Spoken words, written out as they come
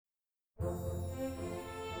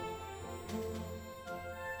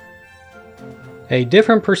A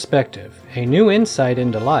different perspective, a new insight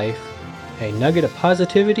into life, a nugget of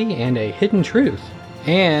positivity and a hidden truth,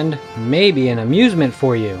 and maybe an amusement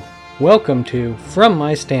for you. Welcome to From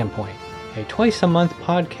My Standpoint, a twice-a-month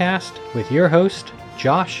podcast with your host,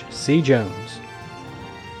 Josh C. Jones.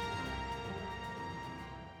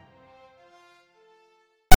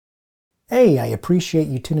 Hey, I appreciate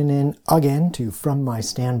you tuning in again to From My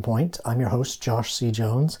Standpoint. I'm your host, Josh C.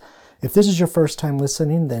 Jones. If this is your first time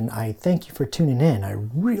listening, then I thank you for tuning in. I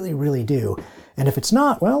really, really do. And if it's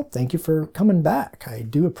not, well, thank you for coming back. I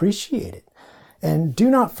do appreciate it. And do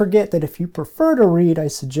not forget that if you prefer to read, I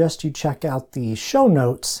suggest you check out the show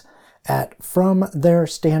notes at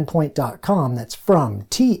fromtheirstandpoint.com. That's from,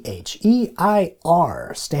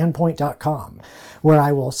 T-H-E-I-R, standpoint.com, where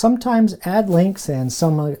I will sometimes add links and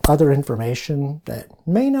some other information that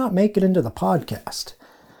may not make it into the podcast.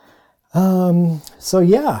 So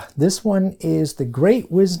yeah, this one is the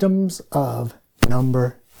great wisdoms of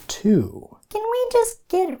number 2. Can we just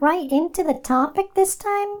get right into the topic this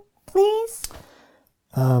time, please?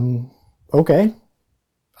 Okay.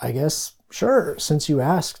 I guess, sure. Since you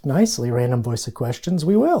asked nicely, random voice of questions,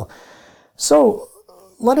 we will. So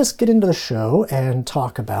let us get into the show and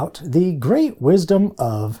talk about the great wisdom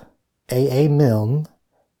of A.A. Milne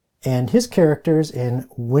and his characters in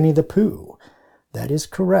Winnie the Pooh. That is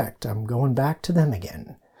correct. I'm going back to them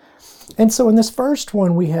again. And so in this first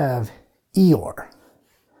one, we have Eeyore.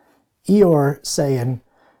 Eeyore saying,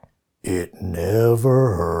 "It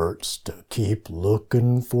never hurts to keep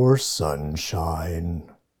looking for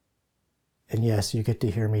sunshine." And yes, you get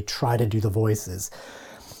to hear me try to do the voices.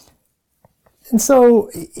 And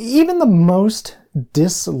so even the most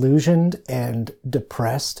disillusioned and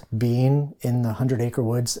depressed being in the 100-acre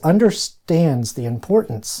woods understands the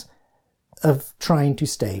importance of trying to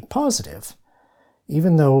stay positive.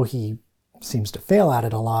 Even though he seems to fail at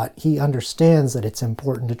it a lot, he understands that it's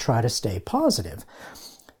important to try to stay positive.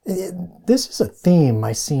 This is a theme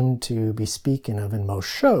I seem to be speaking of in most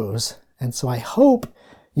shows, and so I hope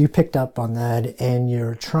you picked up on that and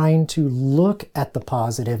you're trying to look at the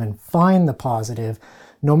positive and find the positive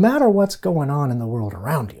no matter what's going on in the world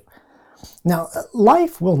around you. Now,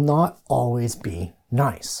 life will not always be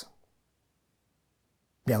nice.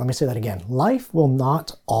 Yeah, let me say that again. Life will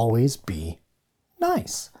not always be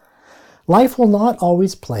nice. Life will not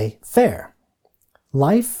always play fair.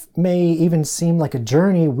 Life may even seem like a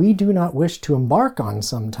journey we do not wish to embark on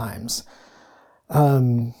sometimes.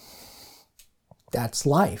 That's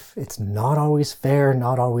life. It's not always fair,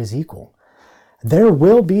 not always equal. There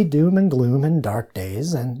will be doom and gloom and dark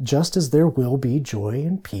days, and just as there will be joy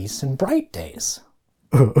and peace and bright days.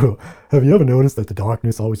 Have you ever noticed that the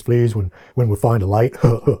darkness always flees when we find a light?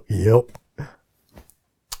 Yep.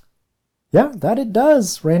 Yeah, that it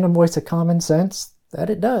does. Random voice of common sense. That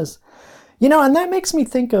it does. You know, and that makes me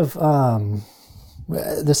think of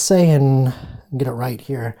the saying, get it right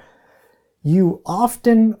here, you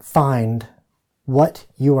often find what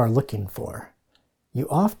you are looking for. You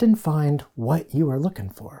often find what you are looking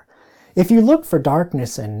for. If you look for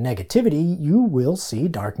darkness and negativity, you will see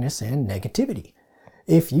darkness and negativity.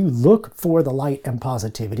 If you look for the light and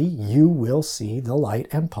positivity, you will see the light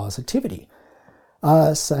and positivity.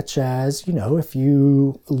 Such as, if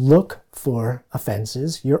you look for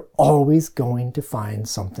offenses, you're always going to find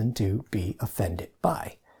something to be offended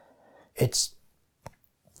by. It's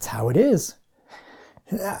how it is.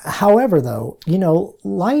 However, though,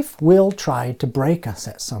 life will try to break us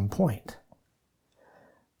at some point.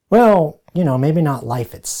 Well, maybe not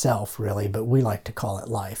life itself, really, but we like to call it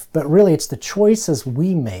life. But really, it's the choices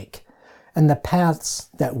we make and the paths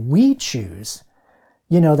that we choose,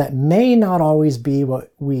 that may not always be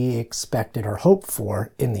what we expected or hoped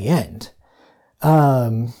for in the end.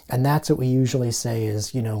 And that's what we usually say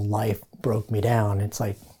is, life broke me down. It's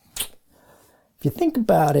like, if you think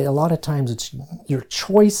about it, a lot of times it's your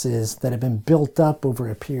choices that have been built up over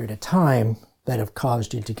a period of time that have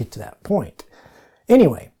caused you to get to that point.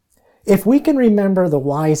 Anyway, if we can remember the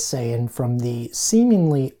wise saying from the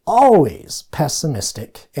seemingly always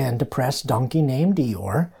pessimistic and depressed donkey named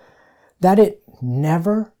Eeyore, that it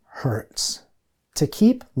never hurts to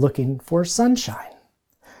keep looking for sunshine,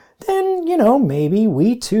 then, maybe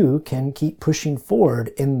we too can keep pushing forward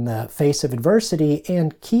in the face of adversity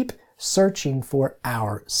and keep searching for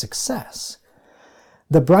our success.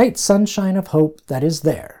 The bright sunshine of hope that is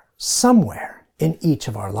there somewhere in each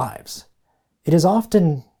of our lives. It is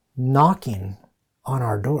often knocking on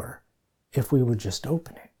our door if we would just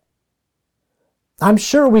open it. I'm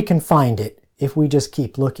sure we can find it if we just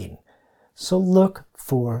keep looking. So look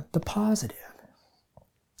for the positive.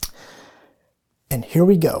 And here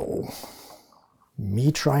we go.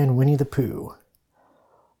 Me trying Winnie the Pooh.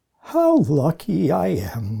 How lucky I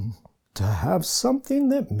am to have something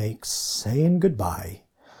that makes saying goodbye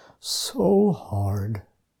so hard.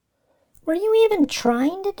 Were you even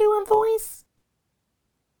trying to do a voice?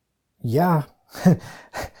 Yeah,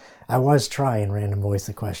 I was trying random voice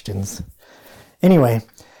of questions. Anyway,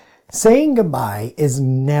 saying goodbye is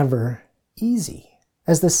never easy.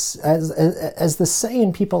 As the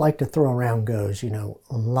saying people like to throw around goes,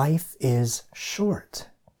 life is short.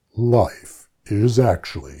 Life is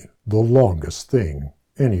actually the longest thing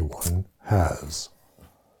anyone has.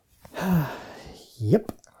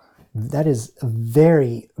 Yep. That is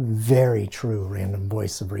very, very true, Random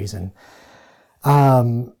Voice of Reason.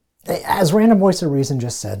 As Random Voice of Reason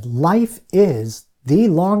just said, life is the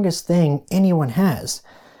longest thing anyone has.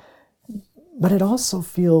 But it also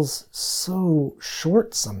feels so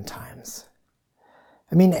short sometimes.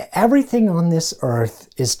 I mean, everything on this earth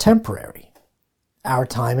is temporary. Our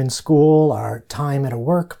time in school, our time at a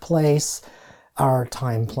workplace, our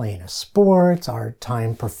time playing a sport, our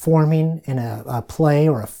time performing in a play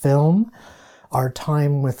or a film, our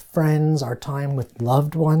time with friends, our time with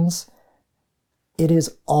loved ones. It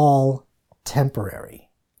is all temporary.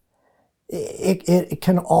 It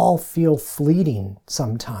can all feel fleeting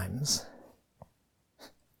sometimes.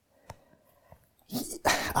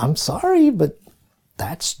 I'm sorry, but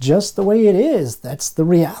that's just the way it is. That's the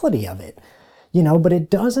reality of it. But it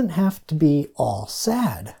doesn't have to be all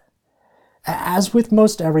sad. As with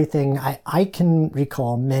most everything, I can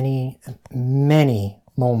recall many, many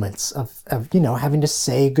moments of having to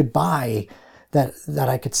say goodbye that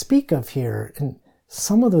I could speak of here. And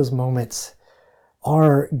some of those moments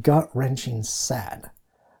are gut-wrenching sad.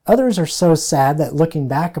 Others are so sad that looking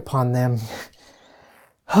back upon them,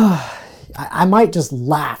 I might just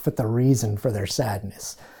laugh at the reason for their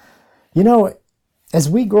sadness. As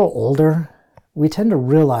we grow older, we tend to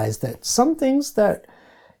realize that some things that,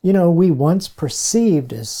 we once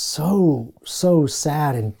perceived as so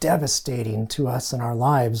sad and devastating to us in our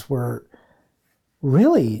lives were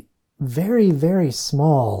really very, very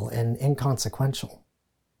small and inconsequential.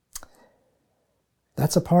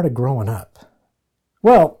 That's a part of growing up.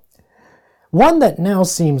 Well, one that now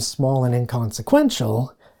seems small and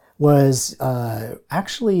inconsequential was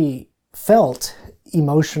actually felt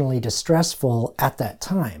emotionally distressful at that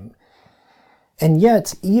time. And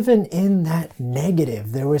yet, even in that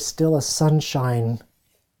negative, there was still a sunshine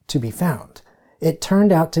to be found. It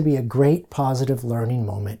turned out to be a great positive learning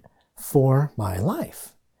moment for my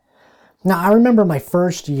life. Now, I remember my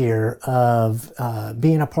first year of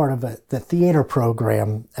being a part of the theater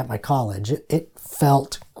program at my college. It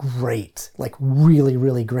felt great, like really,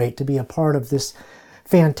 really great to be a part of this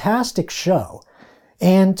fantastic show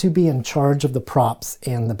and to be in charge of the props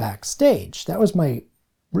and the backstage. That was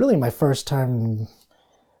really my first time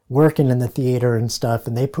working in the theater and stuff,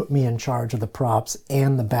 and they put me in charge of the props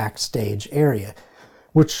and the backstage area,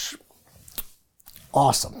 which,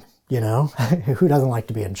 awesome, Who doesn't like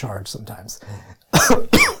to be in charge sometimes?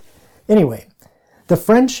 Anyway, the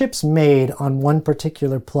friendships made on one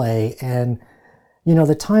particular play and,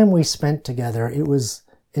 the time we spent together, it was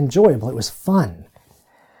enjoyable, it was fun.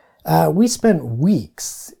 We spent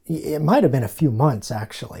weeks, it might have been a few months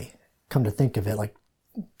actually, come to think of it, like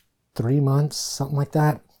 3 months, something like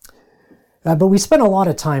that. But we spent a lot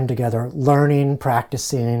of time together learning,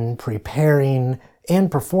 practicing, preparing, and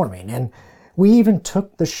performing. And we even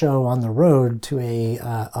took the show on the road to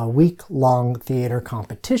a week-long theater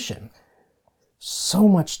competition. So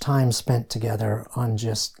much time spent together on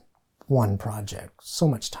just one project. So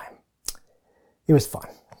much time. It was fun.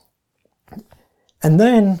 And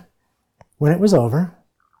then, when it was over,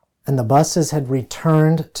 and the buses had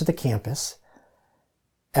returned to the campus,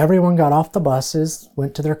 everyone got off the buses,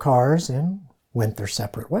 went to their cars, and went their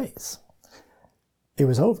separate ways. It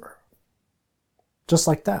was over. Just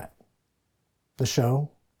like that. The show,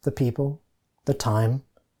 the people, the time,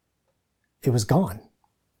 it was gone.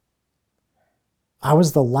 I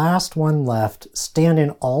was the last one left,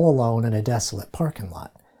 standing all alone in a desolate parking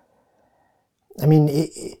lot. I mean,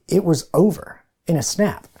 it was over in a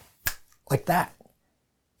snap, like that.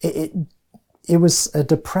 It was a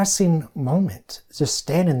depressing moment, just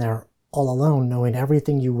standing there all alone, knowing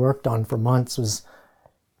everything you worked on for months was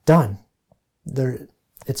done.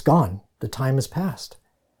 It's gone. The time has passed.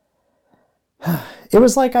 It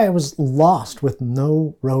was like I was lost with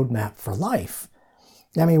no roadmap for life.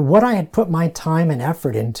 I mean, what I had put my time and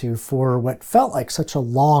effort into for what felt like such a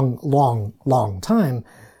long, long, long time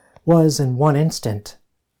was in one instant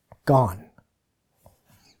gone.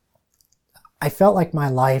 I felt like my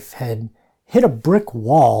life had hit a brick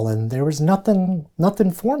wall and there was nothing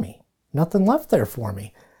for me, nothing left there for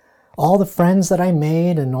me. all the friends that I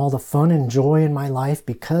made and all the fun and joy in my life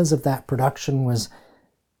because of that production was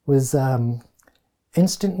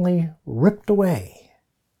instantly ripped away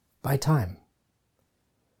by time.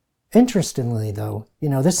 Interestingly, though,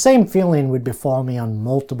 this same feeling would befall me on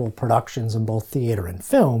multiple productions in both theater and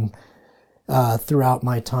film throughout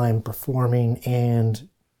my time performing and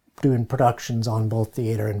doing productions on both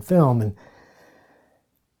theater and film.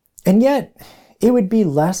 And yet, it would be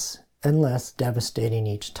less and less devastating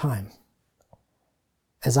each time.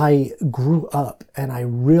 As I grew up and I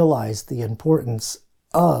realized the importance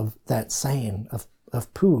of that saying of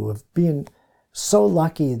Pooh, of being so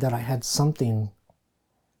lucky that I had something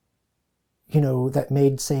that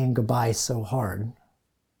made saying goodbye so hard.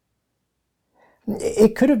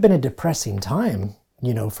 It could have been a depressing time,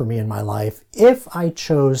 for me in my life, if I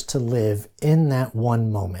chose to live in that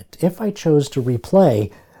one moment, if I chose to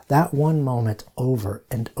replay that one moment over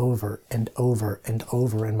and over and over and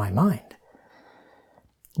over in my mind.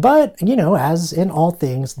 But, as in all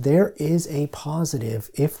things, there is a positive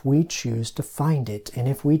if we choose to find it and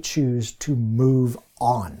if we choose to move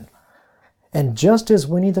on. And just as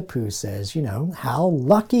Winnie the Pooh says, how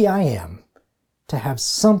lucky I am to have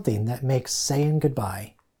something that makes saying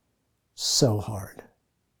goodbye so hard.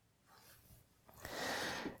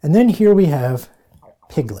 And then here we have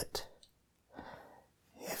Piglet.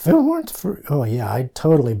 If it weren't for... Oh yeah, I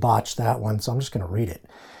totally botched that one, so I'm just going to read it.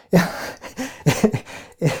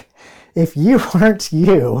 If you weren't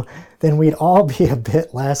you, then we'd all be a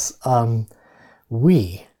bit less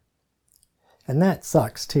we. And that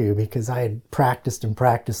sucks too, because I had practiced and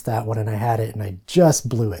practiced that one and I had it and I just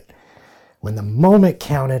blew it. When the moment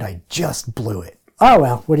counted, I just blew it. Oh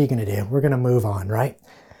well, what are you going to do? We're going to move on, right?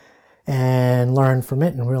 And learn from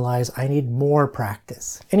it and realize I need more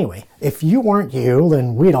practice. Anyway, if you weren't you,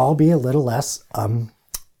 then we'd all be a little less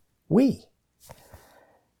we.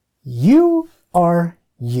 You are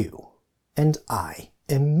you and I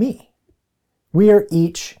am me. We are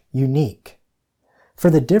each unique. For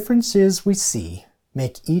the differences we see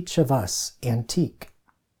make each of us antique.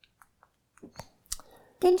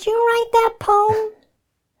 Did you write that poem?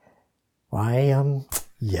 Why,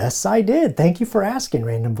 yes, I did. Thank you for asking,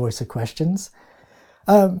 Random Voice of Questions.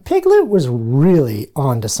 Piglet was really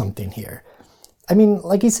onto something here. I mean,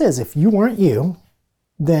 like he says, if you weren't you,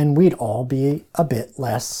 then we'd all be a bit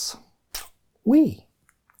less we.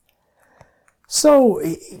 So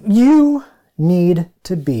you need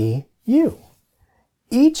to be you.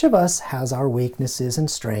 Each of us has our weaknesses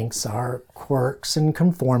and strengths, our quirks and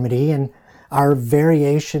conformity, and our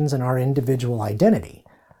variations and our individual identity.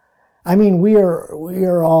 I mean, we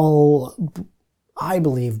are all, I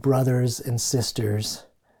believe, brothers and sisters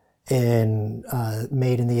and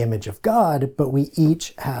made in the image of God, but we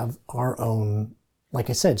each have our own, like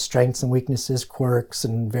I said, strengths and weaknesses, quirks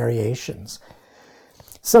and variations.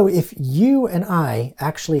 So if you and I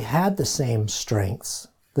actually had the same strengths,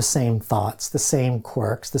 the same thoughts, the same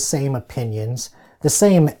quirks, the same opinions, the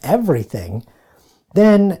same everything,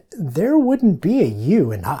 then there wouldn't be a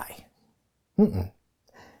you and I.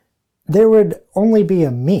 There would only be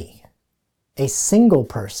a me, a single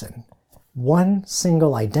person, one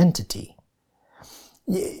single identity.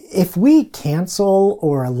 If we cancel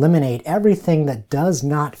or eliminate everything that does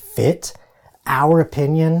not fit our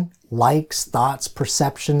opinion, likes, thoughts,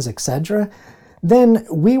 perceptions, etc., then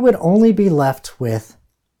we would only be left with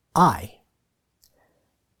I.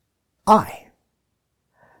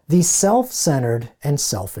 The self-centered and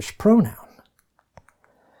selfish pronoun.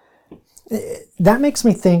 That makes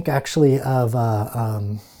me think actually of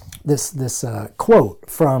this quote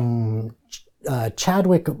from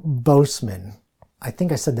Chadwick Boseman. I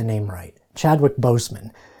think I said the name right. Chadwick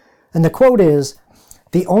Boseman. And the quote is,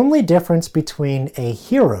 "The only difference between a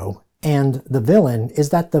hero and the villain is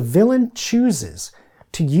that the villain chooses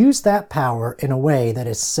to use that power in a way that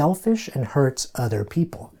is selfish and hurts other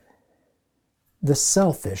people." The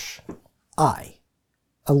selfish I.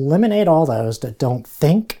 Eliminate all those that don't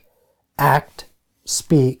think, act,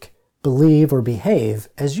 speak, believe, or behave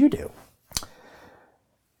as you do.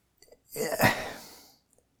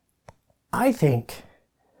 I think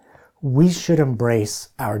we should embrace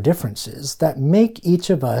our differences that make each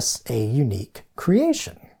of us a unique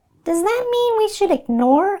creation. Does that mean we should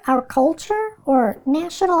ignore our culture or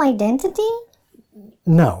national identity?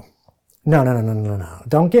 No. No.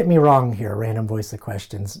 Don't get me wrong here, Random Voice of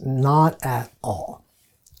Questions. Not at all.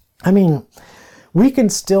 I mean, we can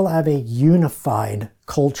still have a unified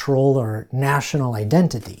cultural or national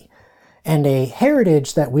identity and a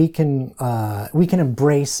heritage that we can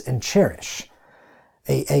embrace and cherish.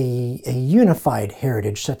 A unified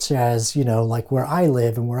heritage such as, like where I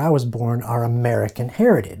live and where I was born, our American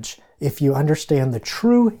heritage if you understand the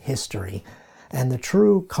true history and the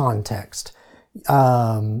true context,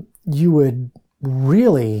 you would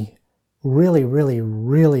really, really, really,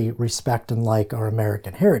 really respect and like our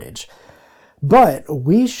American heritage. But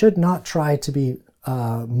we should not try to be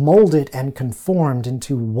molded and conformed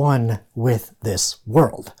into one with this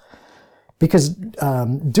world. Because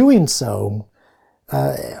doing so,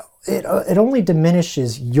 it only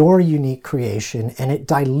diminishes your unique creation and it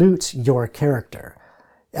dilutes your character,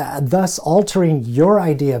 thus altering your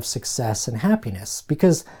idea of success and happiness.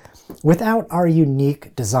 Because without our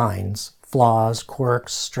unique designs, flaws,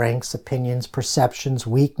 quirks, strengths, opinions, perceptions,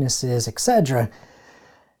 weaknesses, etc.,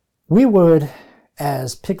 we would,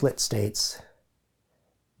 as Piglet states,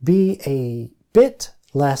 be a bit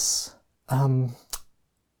less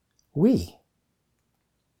we.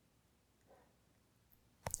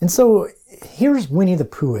 And so here's Winnie the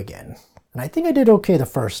Pooh again. And I think I did okay the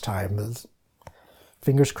first time, but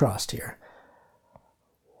fingers crossed here.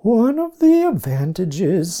 One of the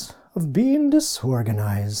advantages of being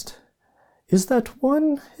disorganized is that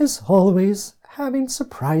one is always having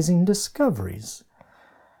surprising discoveries.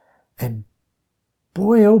 And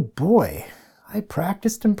boy, oh boy, I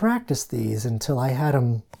practiced and practiced these until I had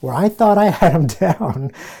them where I thought I had them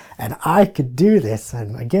down and I could do this.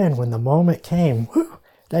 And again, when the moment came, whew,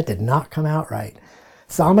 that did not come out right.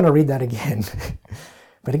 So I'm going to read that again.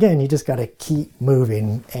 But again, you just got to keep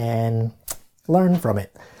moving and learn from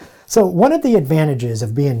it. So one of the advantages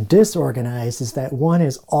of being disorganized is that one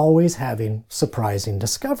is always having surprising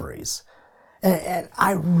discoveries. And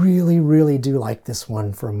I really, really do like this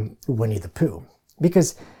one from Winnie the Pooh,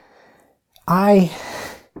 because I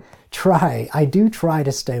do try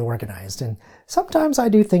to stay organized, and sometimes I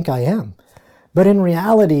do think I am. But in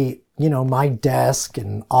reality, my desk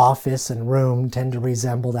and office and room tend to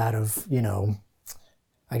resemble that of,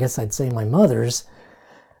 I guess I'd say my mother's.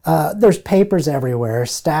 There's papers everywhere.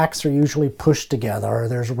 Stacks are usually pushed together.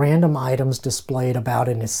 There's random items displayed about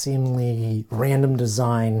in a seemingly random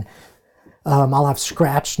design. I'll have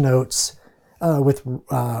scratch notes with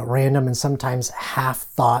random and sometimes half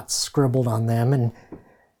thoughts scribbled on them.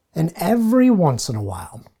 And every once in a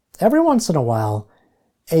while,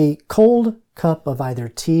 a cold cup of either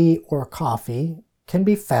tea or coffee can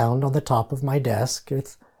be found on the top of my desk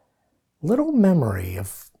with little memory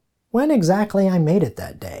of when exactly I made it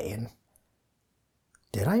that day. And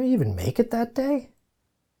did I even make it that day?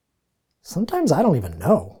 Sometimes I don't even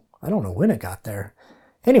know. I don't know when it got there.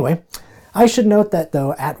 Anyway, I should note that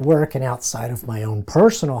though, at work and outside of my own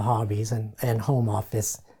personal hobbies and home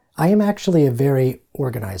office, I am actually a very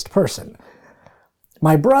organized person.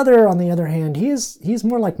 My brother, on the other hand, he's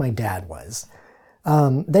more like my dad was.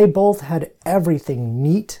 They both had everything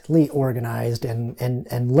neatly organized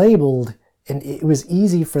and labeled, and it was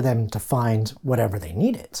easy for them to find whatever they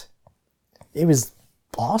needed. It was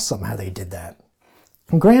awesome how they did that.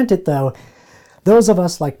 Granted, though, those of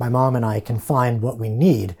us like my mom and I can find what we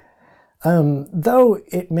need, though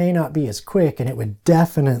it may not be as quick, and it would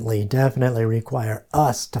definitely require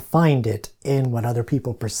us to find it in what other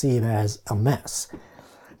people perceive as a mess.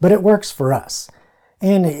 But it works for us.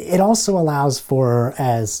 And it also allows for,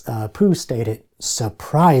 as Pooh stated,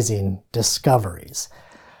 surprising discoveries.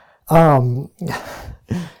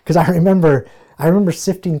 Because I remember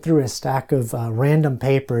sifting through a stack of random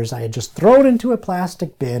papers I had just thrown into a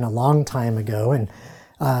plastic bin a long time ago, and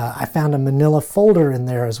I found a manila folder in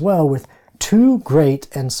there as well with two great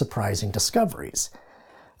and surprising discoveries.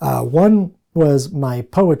 One was my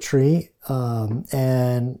poetry,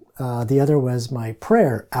 and the other was my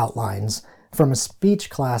prayer outlines from a speech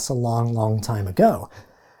class a long time ago.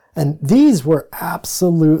 And these were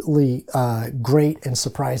absolutely great and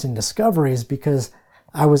surprising discoveries because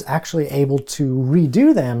I was actually able to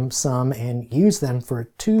redo them some and use them for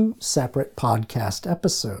 2 separate podcast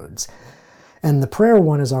episodes. And the prayer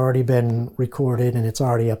one has already been recorded and it's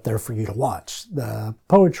already up there for you to watch. The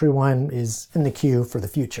poetry one is in the queue for the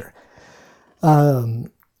future.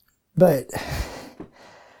 But,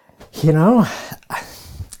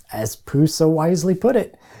 as Pooh so wisely put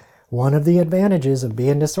it, one of the advantages of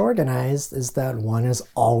being disorganized is that one is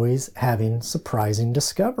always having surprising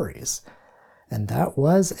discoveries. And that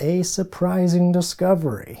was a surprising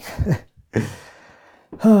discovery.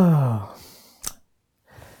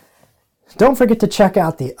 Don't forget to check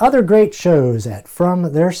out the other great shows at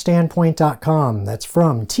FromTheirStandpoint.com. That's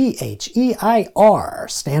from THEIR,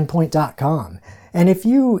 standpoint.com. And if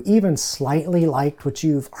you even slightly liked what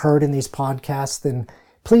you've heard in these podcasts, then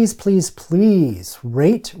please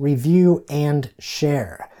rate, review, and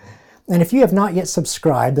share. And if you have not yet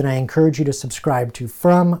subscribed, then I encourage you to subscribe to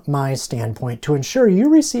From My Standpoint to ensure you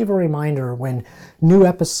receive a reminder when new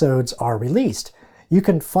episodes are released. You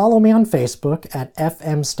can follow me on Facebook at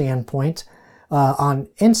FM Standpoint, on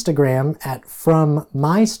Instagram at From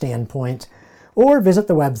My Standpoint, or visit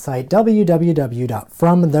the website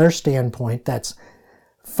www.fromtheirstandpoint, that's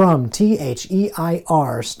from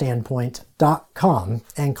THEIR standpoint.com,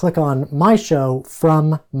 and click on my show,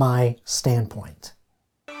 From My Standpoint.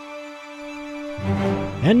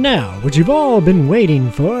 And now, what you've all been waiting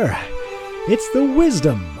for, it's the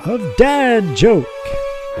wisdom of Dad Joke.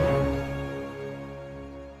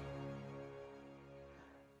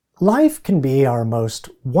 Life can be our most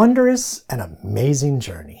wondrous and amazing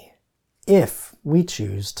journey, if we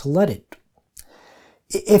choose to let it.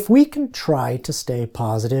 If we can try to stay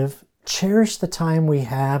positive, cherish the time we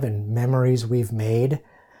have and memories we've made,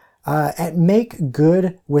 and make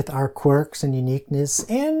good with our quirks and uniqueness,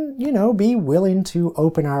 and, be willing to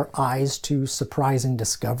open our eyes to surprising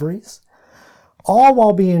discoveries, all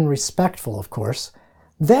while being respectful, of course,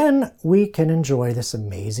 then we can enjoy this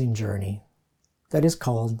amazing journey that is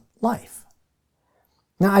called life.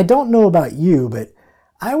 Now, I don't know about you, but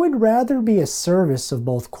I would rather be a service of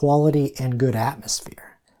both quality and good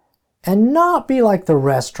atmosphere, and not be like the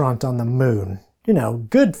restaurant on the moon.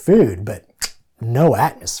 Good food, but no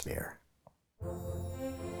atmosphere.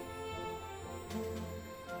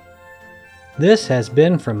 This has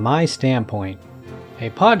been From My Standpoint, a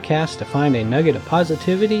podcast to find a nugget of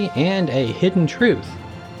positivity and a hidden truth,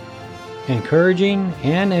 encouraging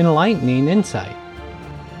and enlightening insight,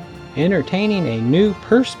 entertaining a new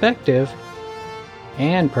perspective,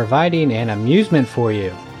 and providing an amusement for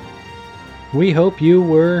you. We hope you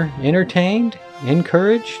were entertained,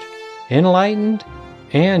 encouraged, enlightened,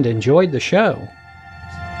 and enjoyed the show.